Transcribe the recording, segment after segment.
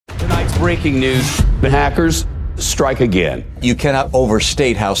breaking news. The hackers strike again. You cannot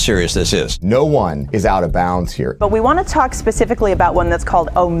overstate how serious this is. No one is out of bounds here. But we want to talk specifically about one that's called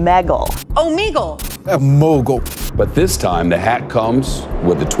omegle. Omegle. A mogul. But this time, the hack comes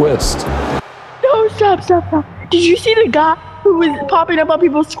with a twist. No, stop. Did you see the guy who was popping up on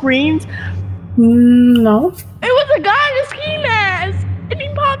people's screens? No. It was a guy in a ski mask, and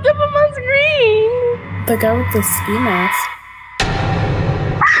he popped up on my screen. The guy with the ski mask.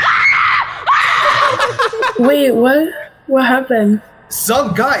 Wait, what? What happened?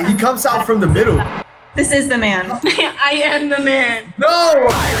 Some guy, he comes out from the middle. This is the man. I am the man. No!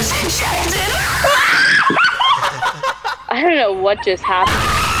 I don't know what just happened.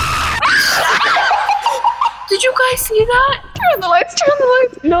 Did you guys see that? Turn the lights.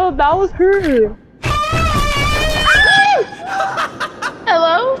 No, that was her.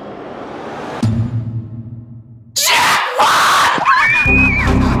 Hello?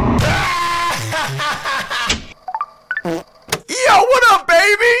 Yo, what up,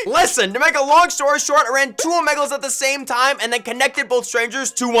 baby? Listen, to make a long story short, I ran 2 omegles at the same time and then connected both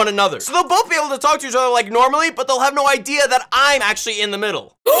strangers to one another. So they'll both be able to talk to each other like normally, but they'll have no idea that I'm actually in the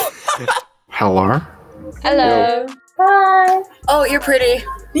middle. Hello? Hello. Bye. Oh, you're pretty.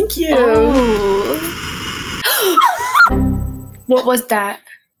 Thank you. What was that?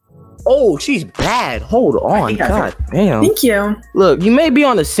 Oh, she's bad. Hold on. God damn. Thank you. Look, you may be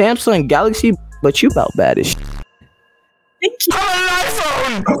on the Samsung Galaxy, but you about bad as shit. Thank you.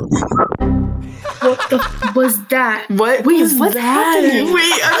 What the f was that? What? Wait, what's happening?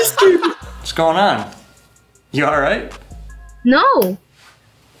 Wait, I'm just kidding. What's going on? You alright? No.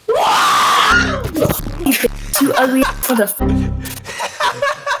 Too ugly for the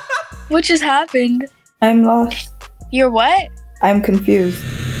What just happened? I'm lost. You're what? I'm confused.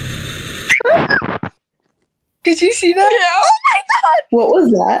 Did you see that? Yeah. Oh my god! What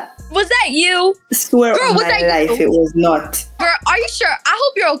was that? Was that you? Swear Girl, on was my that life you? it was not. Girl, are you sure? I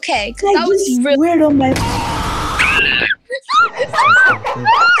hope you're okay. Cause I that was just really swear on my.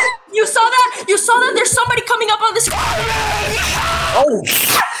 You saw that? You saw that? There's somebody coming up on the screen.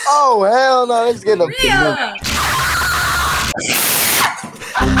 Oh, hell no. Let's get a. Yeah.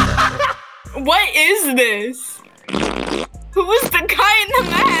 What is this? Who was the guy in the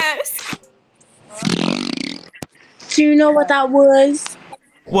mask? Do you know what that was?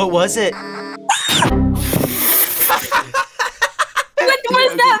 What was it? What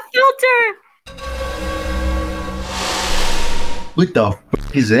was that filter? What the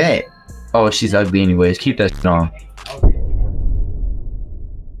f is that? Oh, she's ugly anyways. Keep that shit on.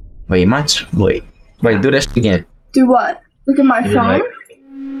 Wait, wait, do that shit again. Do what? Look at my phone?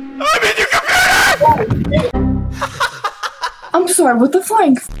 I'm sorry, what the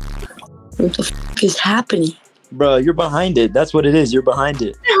flying What the f is happening? Bro, you're behind it. That's what it is. You're behind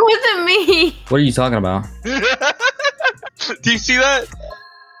it. It wasn't me. What are you talking about? Do you see that?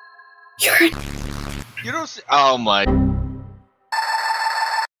 You don't see. Oh my.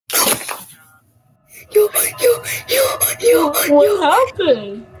 What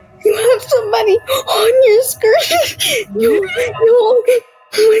happened? You have somebody on your screen. Oh my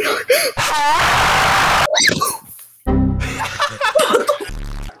god.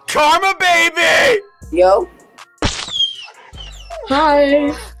 Karma, baby! Yo.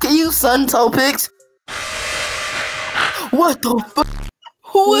 Hi. Can you sun toe pics? What the fuck?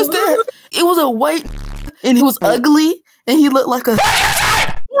 Who was that? It was a white and he was ugly and he looked like a.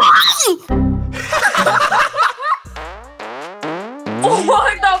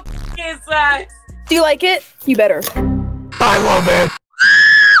 What the f is that? Do you like it? You better. I love it.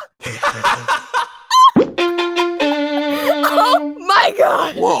 Oh my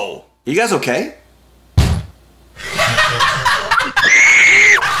god. Whoa. You guys okay?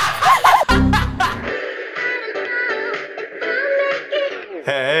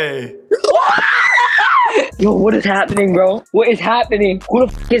 Hey. Yo, what is happening, bro? What is happening? Who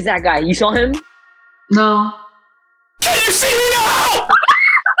the f is that guy? You saw him? No. Can you see me now?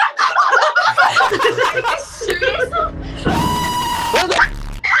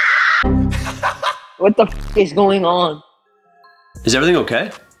 What the f is going on? Is everything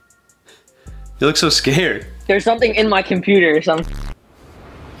okay? You look so scared. There's something in my computer or something.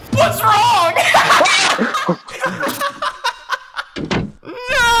 What's wrong?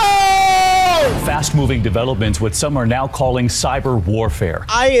 Fast-moving developments, what some are now calling cyber warfare.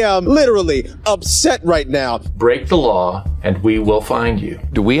 I am literally upset right now. Break the law, and we will find you.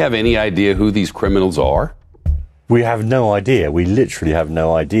 Do we have any idea who these criminals are? We have no idea. We literally have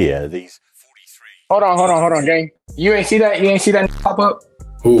no idea. These 43. Hold on, Jay. You ain't see that? You ain't see that pop up?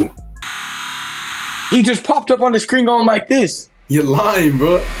 Who? He just popped up on the screen going like this. You're lying,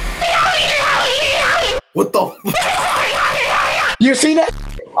 bro. What the? You seen that?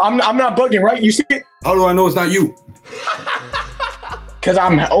 I'm not bugging, right? You see it? How do I know it's not you? Cause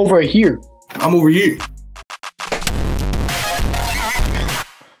I'm over here. I'm over here.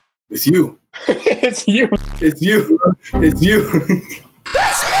 It's you. It's you. It's you. It's you.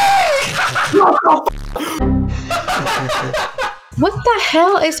 That's me! What the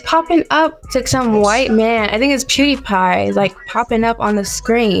hell is popping up? It's like some white man. I think it's PewDiePie, like popping up on the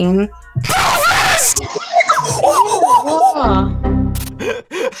screen.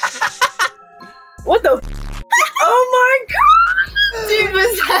 What the? Oh my god! Dude,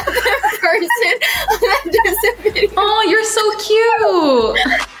 was that the person? Oh, you're so cute!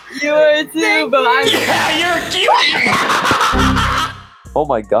 You are too, but I'm. Yeah, you're cute! Oh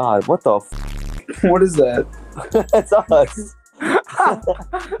my god, what the f? What is that? It's us.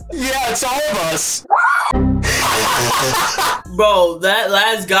 Yeah, it's all of us. Bro, that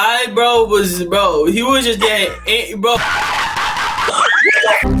last guy, bro, he was just getting, bro.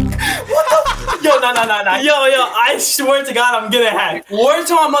 What the? Yo, no. Yo, I swear to God, I'm getting hacked. Word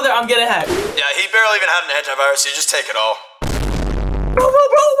to my mother, I'm getting hacked. Yeah, he barely even had an antivirus, so you just take it all. Bro,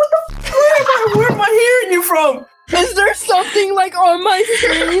 what the f? Where am I hearing you from? Is there something like on my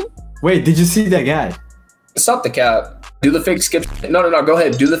screen? Wait, did you see that guy? Stop the cap. Do the fake skip. No, go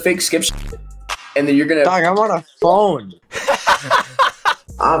ahead. Do the fake skip. And then you're gonna. Dog, I'm on a phone.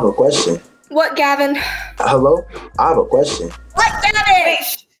 I have a question. What, Gavin? Hello? I have a question. What, Gavin?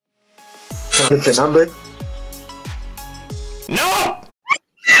 Hit the number. No!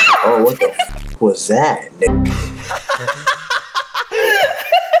 Oh, what the f was that?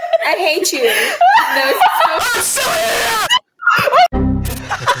 I hate you.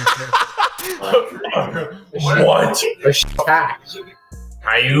 What?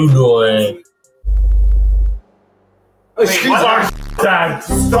 How you doing? Stop!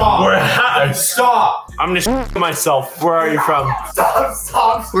 Stop! I'm just myself. Where are you from?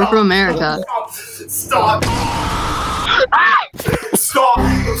 Stop! We're from America. Stop! Stop!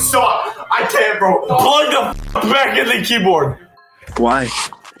 I can't, bro. Plug the back in the keyboard. Why?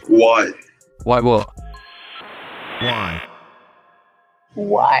 Why? Why what? Why?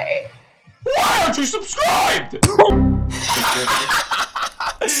 Why? Why aren't you subscribed?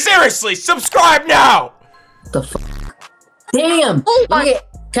 Seriously, subscribe now! The f? Damn!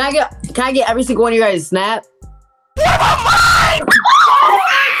 Can I get every single one of you guys' snap? What about mine?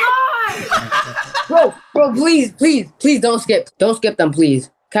 Bro, please don't skip. Don't skip them, please.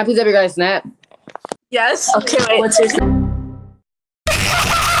 Can I please have your guys' snap? Yes. Okay, wait. What's your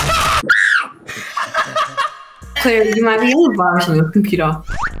Claire, you might be able to virus on your computer.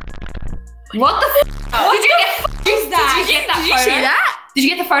 What the f? What did you get? Is that? Did you get that photo? Did you see that? Did you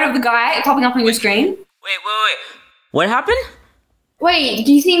get the photo of the guy popping up on your screen? Wait. What happened? Wait,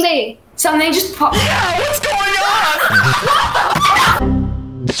 do you think something just popped? Yeah, what's going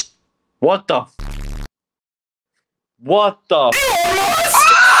on? What the? What the?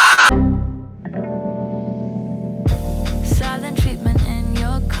 Silent treatment in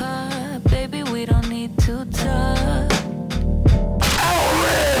your cup, baby. We don't need to talk.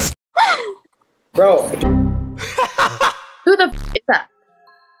 Bro. Who the f is that?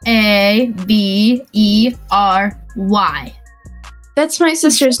 A-B-E-R-Y. That's my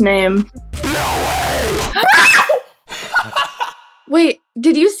sister's name. Wait,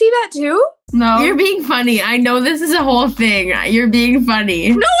 did you see that too? No. You're being funny. I know this is a whole thing. You're being funny.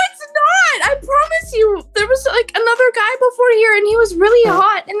 No, it's not. I promise you. There was like another guy before here and he was really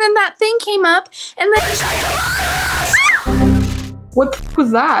hot. And then that thing came up and then... What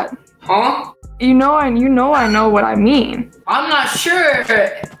was that? Huh? You know I know what I mean. I'm not sure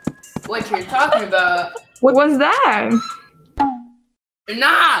what you're talking about. What was that?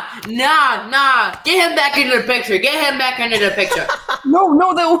 Nah. Get him back into the picture. No,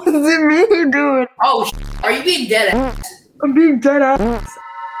 that wasn't me, dude. Oh, are you being dead ass? I'm being dead ass.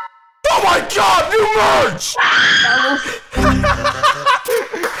 Oh my god, new merch!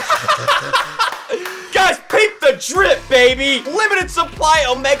 Guys, peep the drip, baby! Limited supply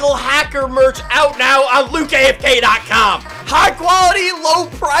Omegle hacker merch out now on LukeAFK.com. High quality, low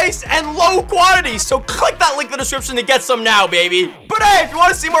price, and low quantity. So click that link in the description to get some now, baby. But hey, if you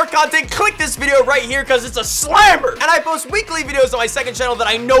want to see more content, click this video right here because it's a slammer. And I post weekly videos on my second channel that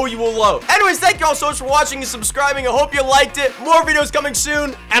I know you will love. Anyways, thank you all so much for watching and subscribing. I hope you liked it. More videos coming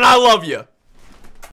soon, and I love you.